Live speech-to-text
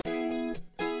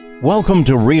Welcome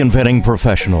to Reinventing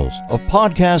Professionals, a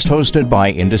podcast hosted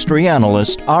by industry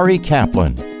analyst Ari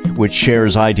Kaplan, which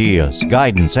shares ideas,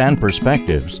 guidance, and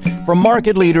perspectives from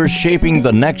market leaders shaping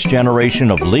the next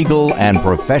generation of legal and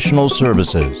professional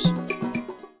services.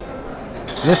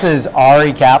 This is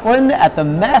Ari Kaplan at the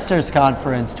Masters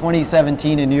Conference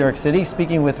 2017 in New York City,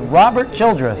 speaking with Robert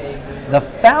Childress, the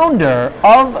founder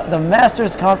of the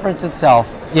Masters Conference itself.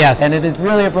 Yes. And it is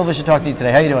really a privilege to talk to you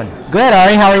today. How are you doing? Good,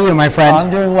 Ari. How are you, my friend? I'm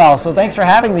doing well. So thanks for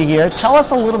having me here. Tell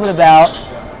us a little bit about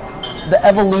the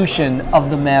evolution of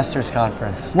the Masters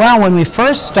Conference. Well, when we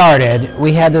first started,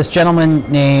 we had this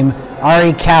gentleman named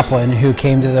Ari Kaplan who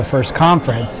came to the first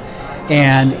conference,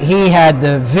 and he had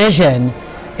the vision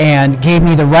and gave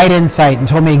me the right insight and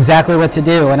told me exactly what to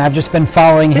do, and I've just been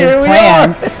following his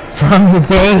plan from the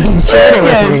day he shared it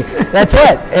with me. That's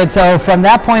it. And so from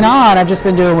that point on, I've just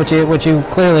been doing what you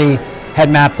clearly had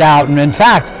mapped out. And in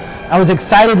fact, I was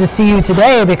excited to see you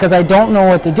today because I don't know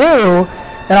what to do,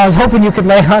 and I was hoping you could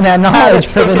lay on that knowledge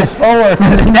for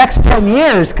the next 10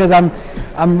 years, because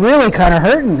I'm really kind of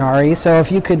hurting, Ari. So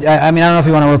if you could, I don't know if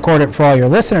you want to record it for all your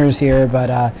listeners here,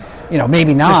 but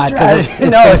maybe not, because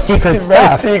it's secret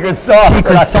stuff. Secret sauce.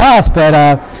 Secret sauce,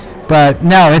 but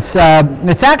no, it's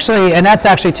actually, and that's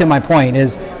actually to my point,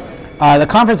 is the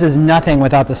conference is nothing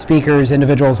without the speakers,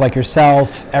 individuals like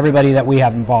yourself, everybody that we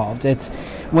have involved. It's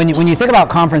when you think about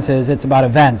conferences, it's about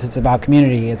events, it's about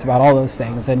community, it's about all those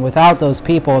things, and without those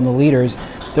people and the leaders,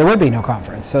 there would be no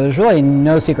conference. So there's really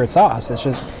no secret sauce. It's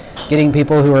just getting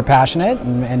people who are passionate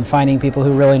and finding people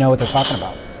who really know what they're talking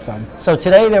about. So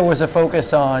today there was a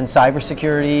focus on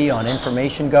cybersecurity, on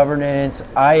information governance.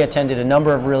 I attended a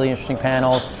number of really interesting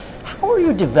panels. How are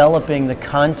you developing the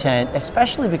content,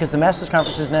 especially because the Masters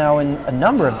Conference is now in a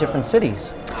number of different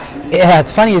cities? Yeah,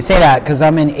 it's funny you say that, because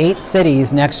I'm in 8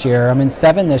 cities next year. I'm in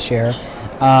 7 this year.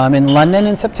 I'm in London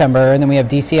in September, and then we have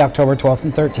DC October 12th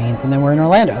and 13th, and then we're in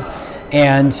Orlando.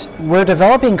 And we're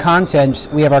developing content.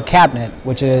 We have our cabinet,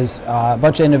 which is a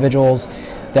bunch of individuals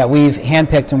that we've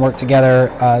handpicked and worked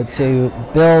together to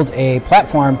build a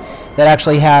platform that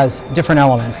actually has different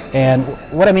elements. And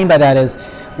what I mean by that is,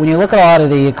 when you look at a lot of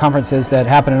the conferences that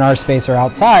happen in our space or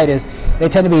outside, is they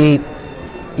tend to be,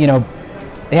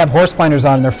 they have horse blinders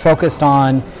on and they're focused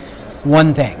on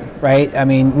one thing, right? I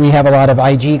mean, we have a lot of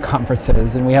IG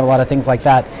conferences and we have a lot of things like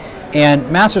that. And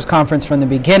Masters Conference from the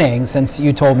beginning, since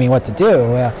you told me what to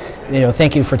do,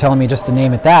 thank you for telling me just to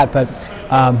name it that,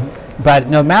 but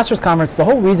no, Masters Conference, the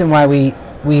whole reason why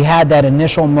we had that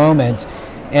initial moment,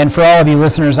 and for all of you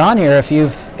listeners on here, if you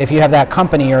have that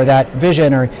company or that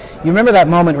vision, or you remember that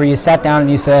moment where you sat down and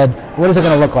you said, what is it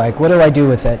going to look like? What do I do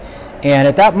with it? And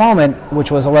at that moment, which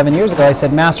was 11 years ago, I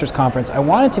said Masters Conference. I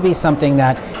want it to be something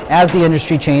that as the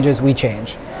industry changes, we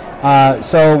change.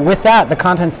 So with that, the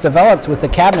content's developed with the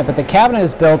cabinet, but the cabinet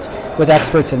is built with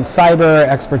experts in cyber,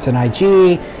 experts in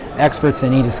IG, experts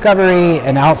in e-discovery,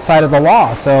 and outside of the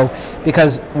law. So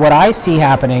because what I see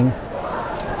happening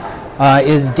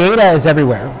is data is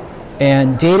everywhere,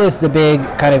 and data is the big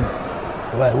kind of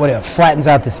what it flattens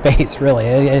out the space, really.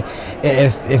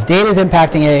 If data is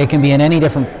impacting it, it can be in any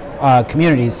different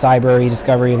communities, cyber,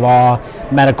 e-discovery, law,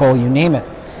 medical, you name it.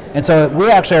 And so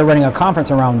we actually are running a conference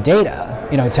around data,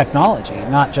 technology,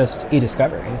 not just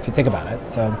e-discovery, if you think about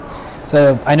it.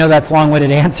 So I know that's a long-winded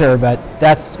answer, but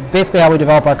that's basically how we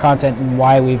develop our content and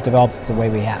why we've developed it the way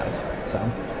we have. So,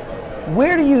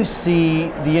 where do you see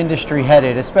the industry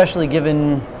headed, especially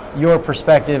given your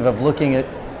perspective of looking at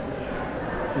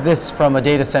this from a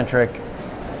data-centric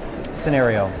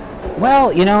scenario?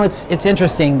 Well, it's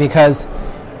interesting because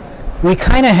we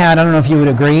kind of had, I don't know if you would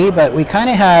agree, but we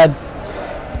had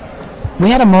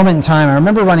a moment in time. I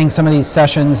remember running some of these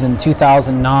sessions in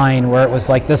 2009 where it was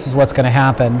like, this is what's going to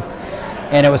happen.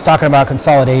 And it was talking about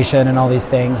consolidation and all these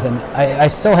things. And I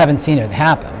still haven't seen it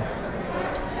happen.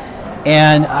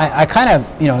 And I kind of,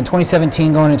 in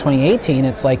 2017 going into 2018,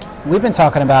 it's like we've been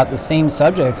talking about the same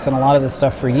subjects and a lot of this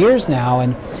stuff for years now.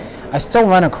 And I still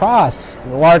run across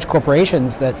large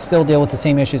corporations that still deal with the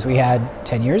same issues we had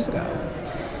 10 years ago.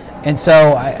 And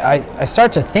so I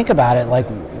start to think about it like,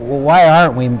 well, why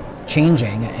aren't we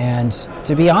changing? And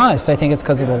to be honest, I think it's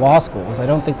because of the law schools. I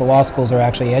don't think the law schools are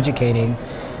actually educating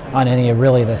on any of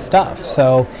really this stuff.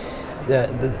 So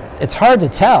it's hard to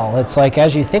tell. It's like,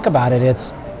 as you think about it,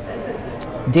 it's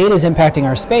data is impacting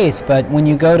our space, but when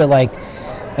you go to and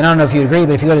I don't know if you agree,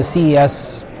 but if you go to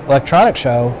CES Electronics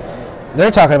Show, they're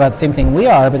talking about the same thing we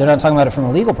are, but they're not talking about it from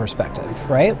a legal perspective,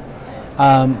 right?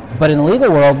 But in the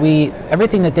legal world,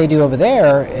 everything that they do over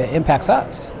there impacts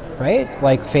us, right?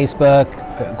 Like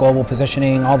Facebook, global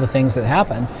positioning, all the things that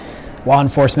happen. law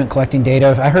enforcement collecting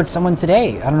data. I heard someone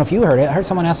today, I don't know if you heard it, I heard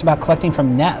someone asked about collecting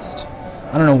from Nest.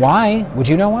 I don't know why. Would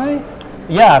you know why?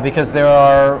 Yeah, because there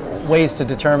are ways to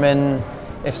determine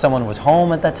if someone was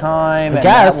home at that time, and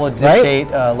guess, that will dictate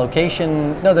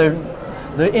location. No,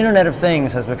 the Internet of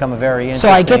Things has become a very interesting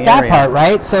So I get that area. part,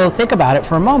 right? So think about it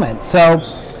for a moment. So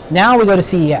now we go to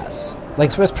CES.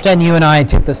 Like, let's pretend you and I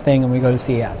took this thing and we go to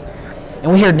CES,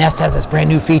 and we hear Nest has this brand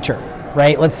new feature,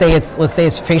 right? Let's say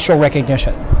it's facial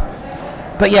recognition,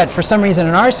 but yet for some reason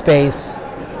in our space,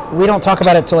 we don't talk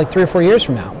about it till like 3 or 4 years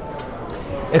from now.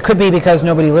 It could be because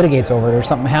nobody litigates over it or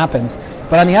something happens.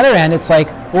 But on the other end, it's like,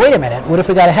 well, wait a minute, what if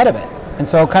we got ahead of it? And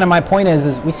so kind of my point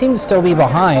is we seem to still be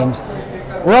behind.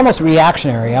 We're almost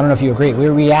reactionary. I don't know if you agree. We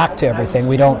react to everything.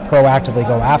 We don't proactively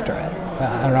go after it.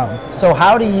 I don't know. So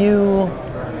how do you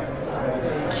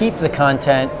keep the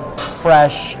content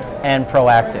fresh and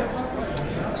proactive?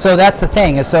 So that's the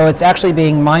thing. So it's actually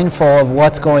being mindful of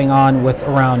what's going on with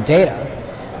around data.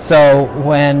 So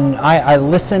when I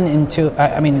listen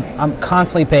I'm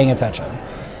constantly paying attention,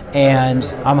 and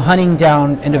I'm hunting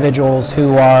down individuals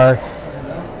who are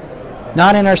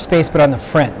not in our space but on the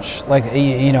fringe. Like,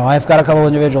 I've got a couple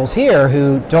individuals here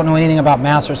who don't know anything about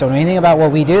Masters, don't know anything about what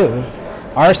we do,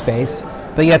 our space,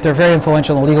 but yet they're very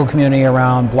influential in the legal community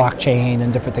around blockchain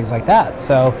and different things like that.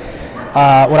 So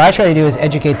what I try to do is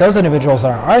educate those individuals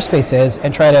on our space is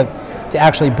and try to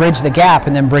actually bridge the gap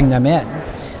and then bring them in.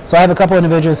 So I have a couple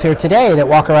individuals here today that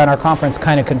walk around our conference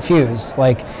kind of confused,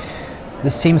 like,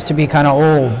 this seems to be kind of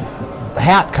old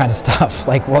hat kind of stuff.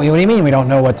 Like, well, what do you mean we don't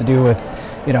know what to do with,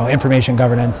 information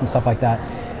governance and stuff like that?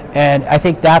 And I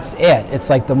think that's it. It's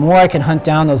like the more I can hunt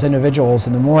down those individuals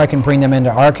and the more I can bring them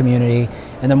into our community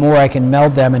and the more I can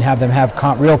meld them and have them have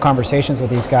real conversations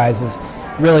with these guys is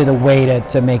really the way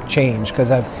to make change, because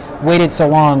I've waited so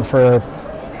long for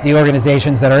the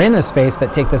organizations that are in this space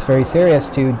that take this very serious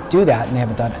to do that, and they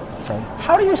haven't done it. So,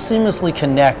 how do you seamlessly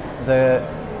connect the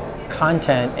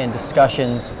content and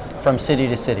discussions from city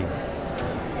to city?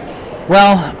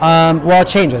 Well, it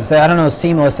changes. I don't know,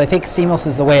 seamless. I think seamless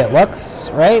is the way it looks,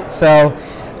 right? So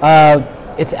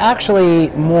it's actually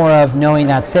more of knowing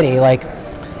that city. Like,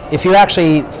 if you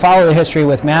actually follow the history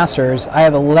with Masters, I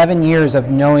have 11 years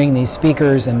of knowing these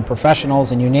speakers and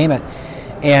professionals and you name it.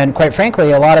 And quite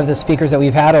frankly, a lot of the speakers that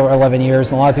we've had over 11 years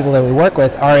and a lot of people that we work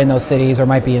with are in those cities or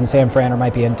might be in San Fran or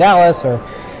might be in Dallas. And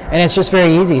it's just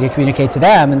very easy to communicate to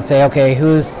them and say, okay,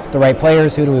 who's the right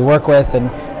players, who do we work with, and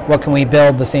what can we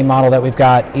build the same model that we've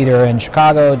got either in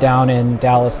Chicago, down in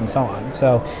Dallas, and so on.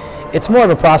 So it's more of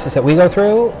a process that we go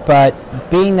through, but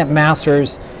being that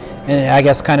Masters, and I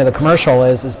guess kind of the commercial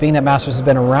is being that Masters has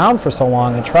been around for so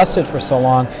long and trusted for so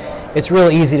long, it's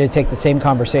really easy to take the same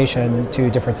conversation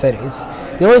to different cities.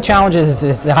 The only challenge is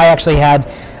that I actually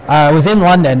I was in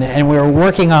London and we were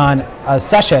working on a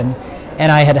session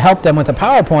and I had helped them with a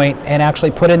PowerPoint and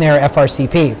actually put in their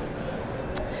FRCP.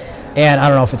 And I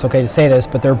don't know if it's okay to say this,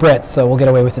 but they're Brits, so we'll get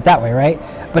away with it that way, right?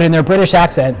 But in their British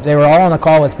accent, they were all on the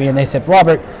call with me and they said,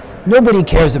 Robert, nobody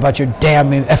cares about your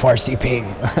damn FRCP.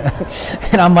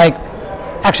 And I'm like,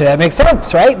 actually, that makes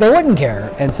sense, right? They wouldn't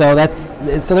care. And so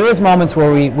so there is moments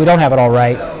where we don't have it all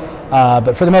right,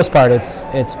 but for the most part, it's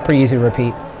pretty easy to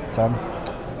repeat. So,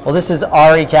 well, this is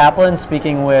Ari Kaplan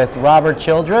speaking with Robert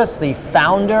Childress, the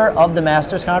founder of the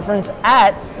Masters Conference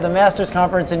at the Masters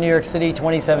Conference in New York City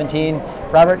 2017.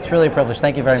 Robert, it's really a privilege.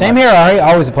 Thank you very much. Same here, Ari.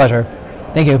 Always a pleasure.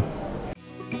 Thank you.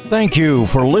 Thank you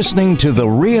for listening to the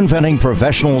Reinventing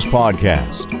Professionals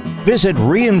podcast. Visit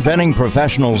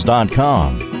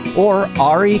reinventingprofessionals.com or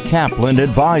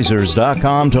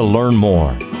arikaplanadvisors.com to learn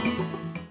more.